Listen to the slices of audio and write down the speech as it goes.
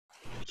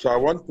So I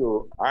want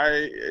to,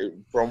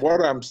 from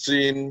what I'm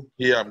seeing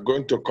here, I'm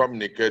going to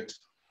communicate,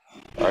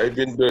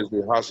 even though it's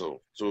a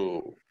hassle,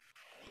 to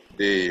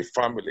the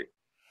family,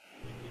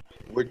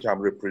 which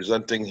I'm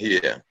representing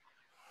here.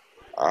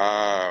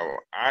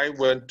 I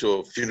went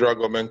to Federal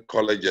Government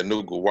College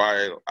Enugu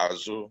while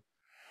Azu.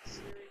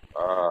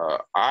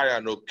 I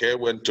and Oke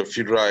went to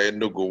Federal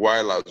Enugu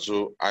while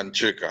Azu and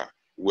Chika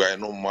were in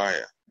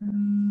Umaya.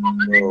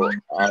 So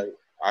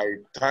I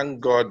thank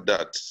God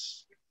that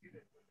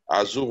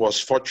Azu was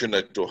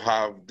fortunate to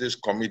have this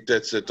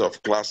committed set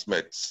of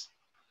classmates,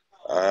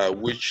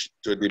 which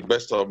to the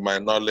best of my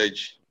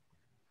knowledge,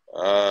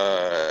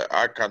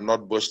 I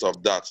cannot boast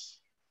of that,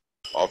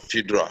 of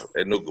Federal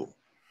Enugu.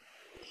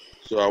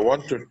 So I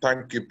want to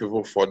thank you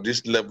people for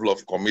this level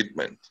of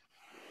commitment,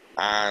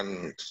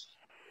 and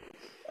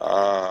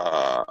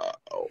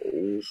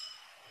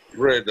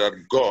pray that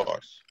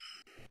God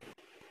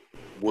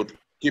would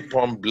keep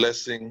on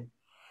blessing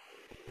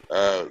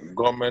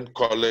Government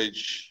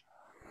College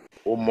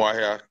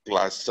Umuahia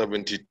Class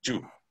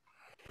 72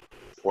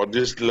 for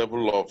this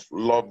level of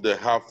love they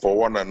have for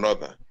one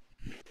another,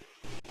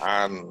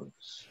 and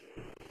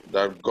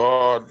that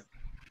God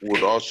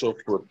would also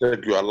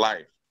protect your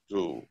life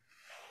to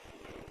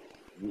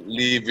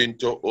live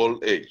into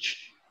old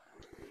age,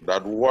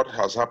 that what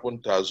has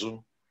happened to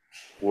Azu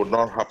will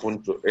not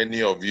happen to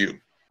any of you,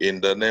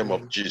 in the name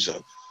of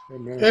Jesus.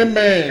 Amen.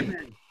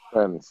 Amen.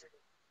 Amen.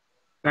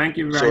 Thank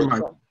you very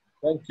much.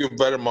 Thank you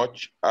very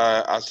much.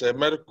 As a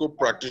medical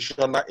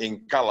practitioner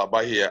in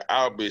Calabar here,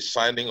 I'll be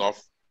signing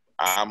off.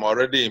 I'm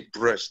already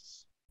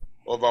impressed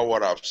over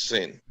what I've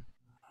seen.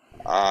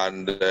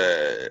 And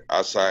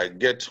as I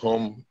get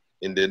home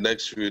in the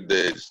next few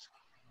days,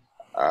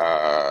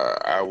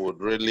 I would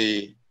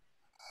really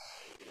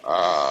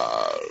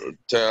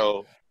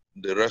tell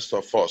the rest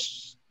of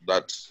us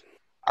that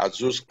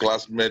Azu's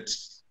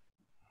classmates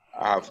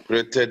have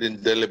created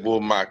indelible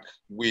mark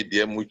we, the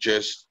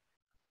MHS,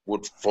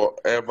 would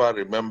forever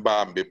remember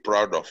and be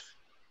proud of.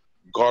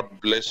 God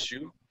bless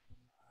you,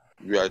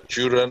 your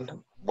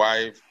children,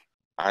 wife,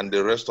 and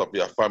the rest of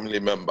your family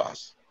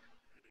members,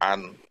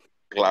 and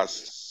Class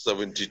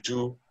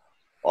 72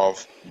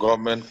 of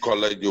Government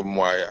College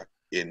Umuahia,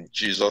 in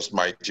Jesus'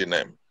 mighty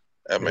name.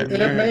 Amen.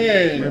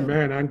 Amen.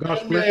 Amen. And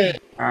God's blessing.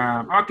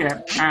 Okay.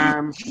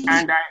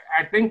 And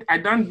I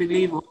don't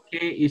believe OK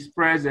is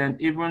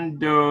present, even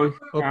though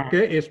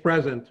OK is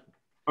present.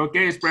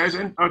 OK is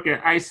present. Okay,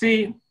 I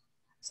see.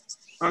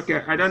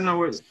 Okay, I don't know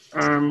what.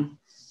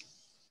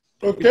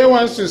 OK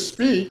wants to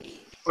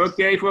speak.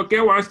 Okay, if OK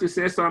wants to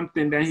say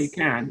something, then he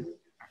can.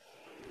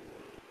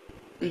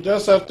 You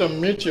just have to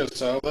mute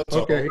yourself. That's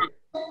okay.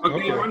 All.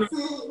 Okay.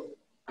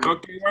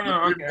 Okay.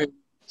 Okay.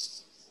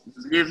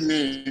 Good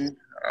evening.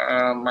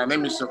 My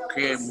name is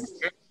OK.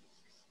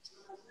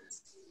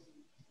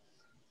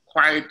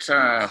 Quite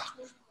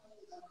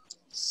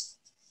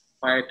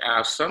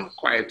awesome,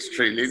 quite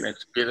thrilling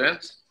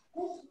experience.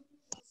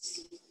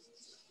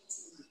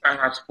 I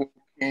have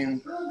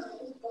spoken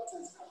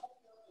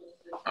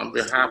on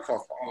behalf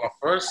of all of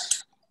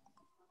us,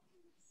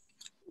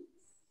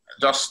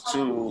 just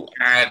to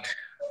add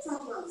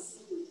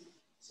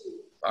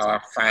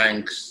our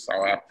thanks,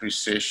 our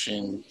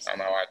appreciation,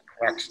 and our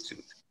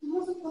gratitude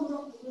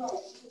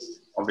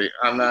for the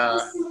honor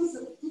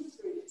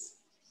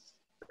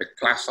the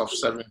class of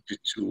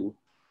 72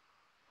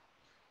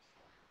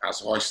 has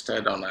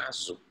hoisted on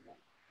Azu.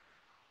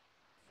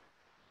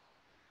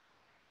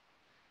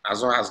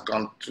 Azu has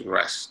gone to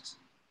rest.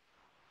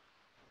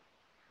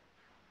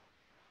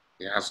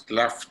 He has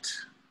left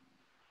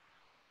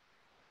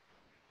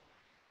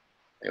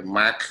a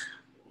mark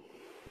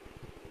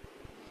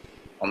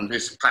on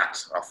this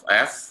part of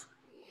earth.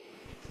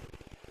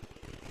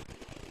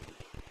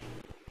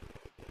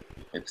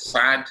 It's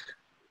sad,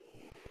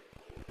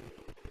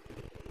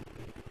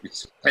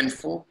 it's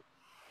painful.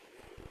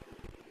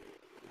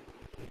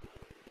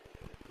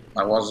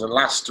 I was the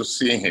last to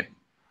see him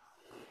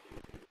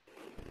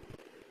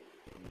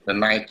the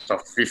night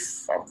of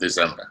 5th of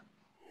December.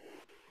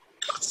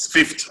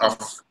 5th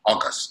of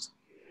August.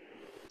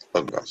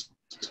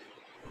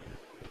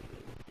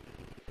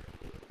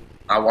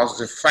 I was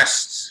the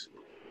first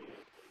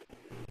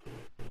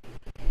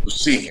to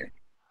see him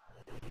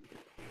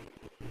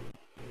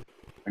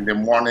in the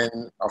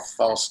morning of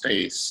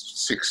Thursday,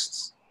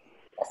 6th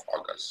of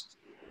August.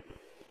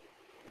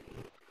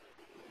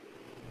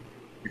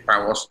 If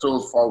I was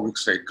told 4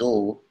 weeks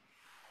ago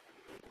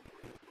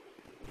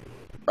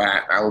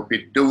that I would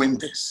be doing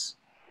this,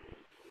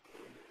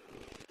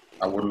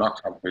 I would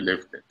not have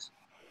believed it.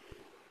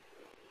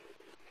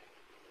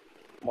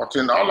 But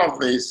in all of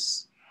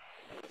this,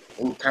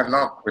 we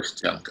cannot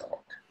question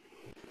God.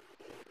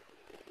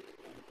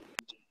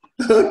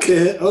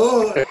 Okay.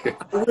 Oh, I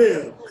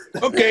will.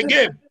 Okay,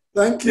 Gabe.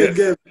 Thank you,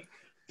 Gabe.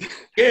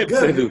 Gabe.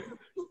 Nedu.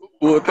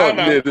 What's up,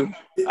 Nedu?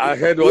 I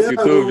heard what you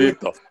told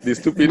Victor, the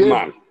stupid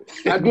man.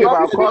 Gabe,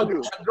 I'll call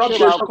you.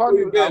 Gabe, I'll call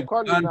you. I'll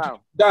call you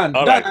now. Dan,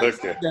 all right,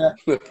 okay.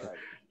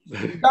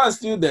 Dan's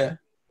still there.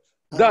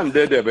 Dan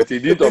there, but he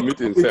didn't unmute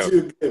himself.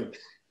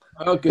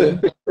 Okay.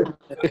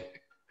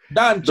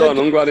 Dan, Don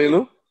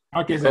Ngwarino.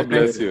 Okay, sir. God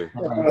bless you.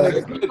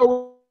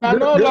 I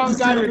no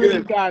longer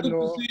doing that.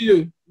 No. See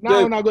you.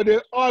 Now I go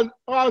to all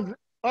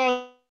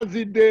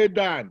the day,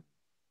 Dan.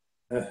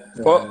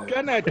 Oh.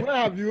 Kenneth, where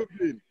have you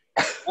been?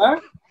 Huh?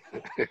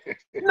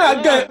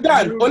 No,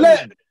 Dan,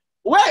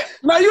 where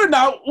now you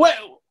now where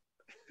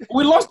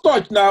we lost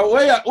touch now.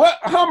 Where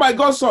how my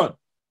godson?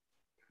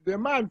 The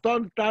man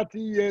turned 30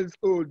 years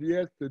old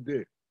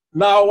yesterday.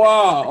 Now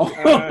wow.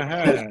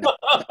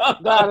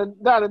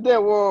 That day,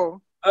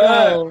 whoa.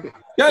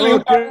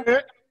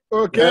 Okay.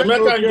 Emeka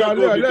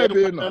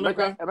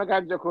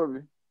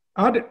Jacobi.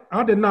 I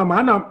did now.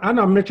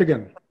 I'm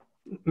Michigan.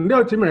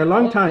 No, Tim, a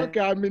long time. Okay,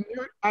 I'm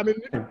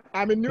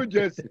in New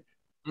Jersey.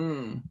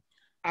 Mm.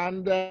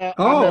 And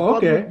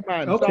okay.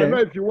 Man. Okay. So I know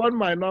if you want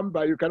my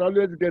number, you can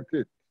always get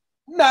it.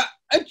 Nah,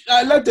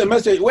 I left a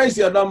message. Where's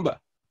your number?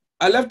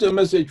 I left a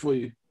message for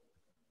you.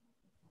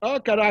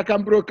 Okay, I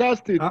can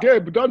broadcast it.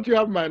 Gabe, don't you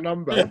have my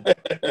number?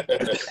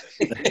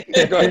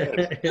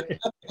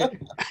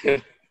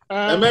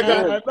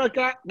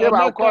 Emeka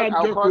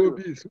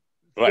Jacobi is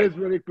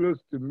very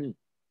close to me.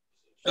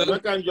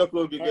 Emeka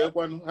Jacobi,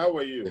 how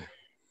are you?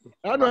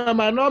 Anyway,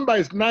 my number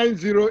is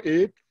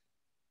 908.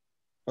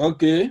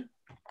 Okay.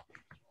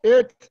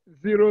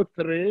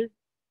 803.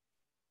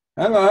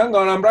 Hang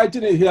on, I'm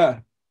writing it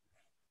here.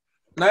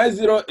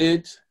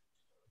 908.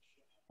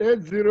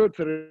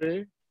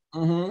 803.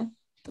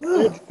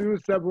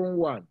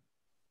 8271.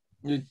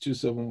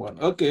 8271.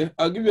 Okay,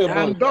 I'll give you a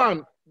And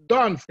Don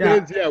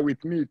stays here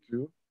with me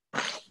too.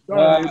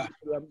 Yeah.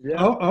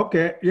 Oh,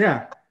 okay,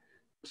 yeah.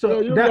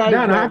 So you Dan,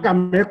 guys, I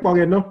can make for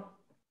you know.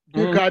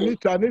 I need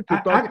to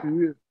talk to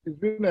you. It's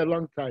been a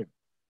long time.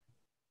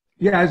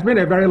 Yeah, it's been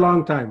a very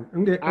long time.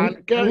 And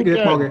Ken.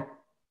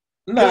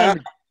 Nah,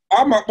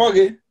 I'm a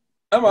buggy.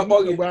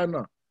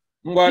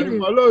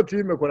 Hello,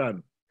 team.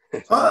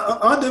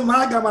 All the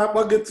maga my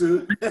pocket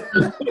too.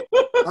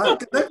 I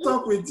can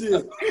talk with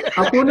you.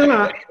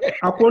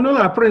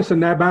 Akuna Prince in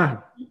that band.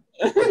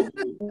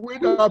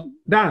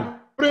 Dan.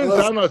 Prince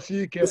Anna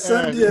CK.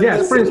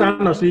 Yes, Prince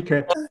Anna CK.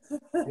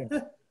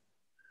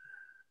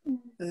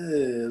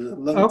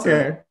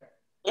 Okay.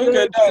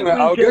 Okay, Dan,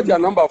 I'll get your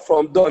number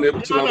from Don.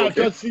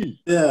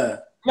 Yeah.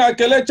 Now,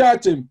 can I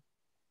chat him?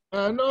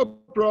 No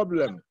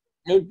problem.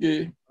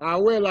 Okay. I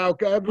will.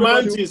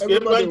 Mantis,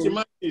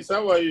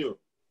 how are you?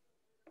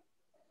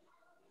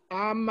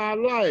 I'm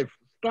alive.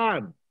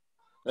 Stan.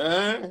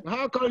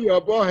 How come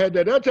you're bald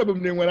headed? That's a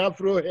woman when I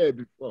throw hair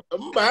before. We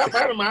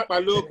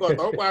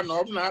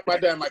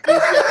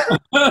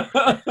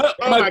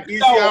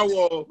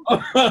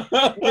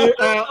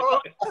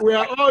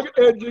are all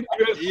aging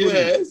gracefully.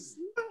 Yes.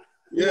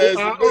 Yes.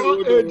 We are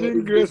all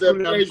aging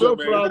gracefully. I'm so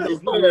proud of you.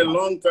 It's been a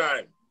long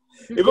time.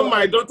 Even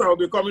my daughter will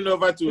be coming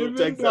over to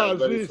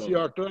Texas. Even as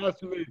your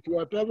classmate,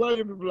 whatever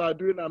you people are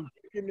doing, I'm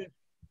taking it.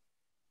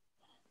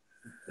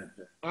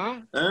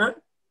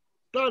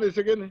 Start this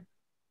again.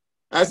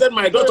 I said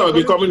my daughter will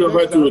be coming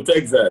over to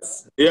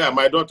Texas. Yeah,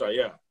 my daughter,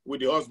 yeah,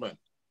 with the husband.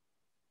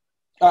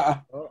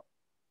 Oh,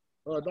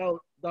 that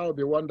would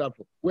be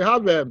wonderful. We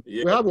have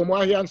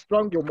Umahian,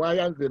 strong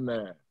Umahians in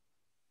there.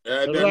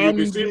 Then you'll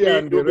be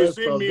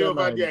seeing me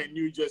over there in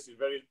New Jersey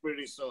very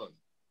soon.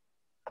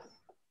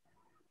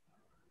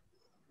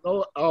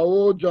 No,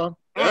 oh, John.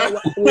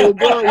 We'll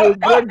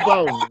break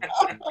down.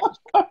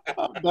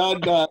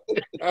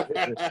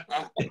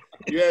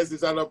 Yes,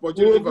 it's an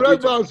opportunity. We'll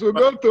break down. So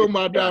go to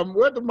Madam.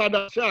 Where to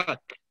Madam Shark?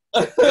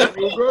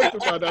 We'll go to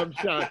Madam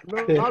Shark.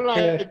 No, all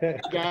right,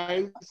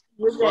 guys.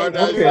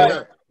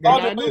 Okay.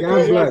 God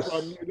bless.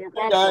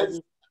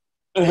 Guys.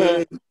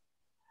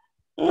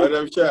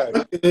 Madam Shark.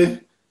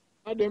 Good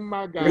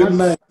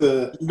night.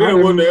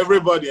 Good one to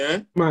everybody,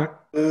 eh?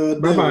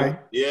 Bye-bye.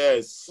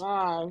 Yes.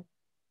 Bye.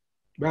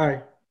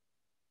 Bye.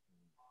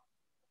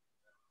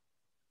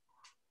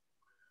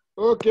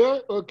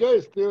 Okay,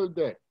 it's still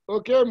there.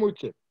 Okay,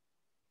 Muche.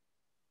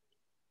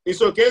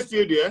 It's okay,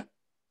 still there?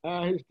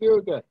 He's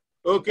still there.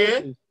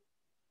 Okay.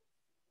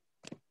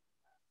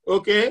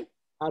 Okay.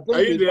 I think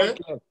are you there?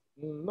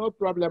 No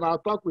problem. I'll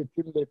talk with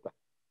him later.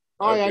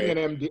 I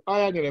am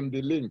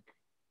the link.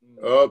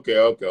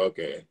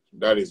 Okay.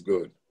 That is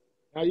good.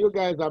 Now, you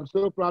guys, I'm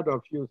so proud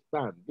of you,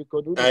 Stan.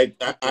 Because I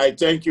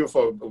thank you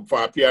for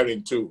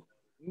appearing too.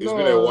 It's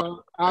been a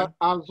while.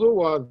 Azu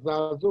was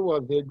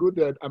a good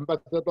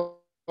ambassador.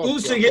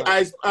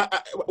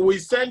 We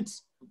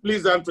sent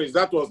Please and Praise.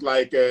 That was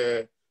like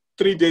 3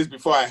 days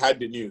before I had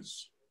the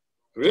news.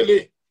 Really,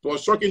 it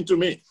was shocking to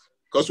me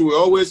because we were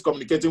always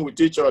communicating with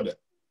each other.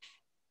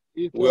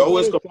 Yeah.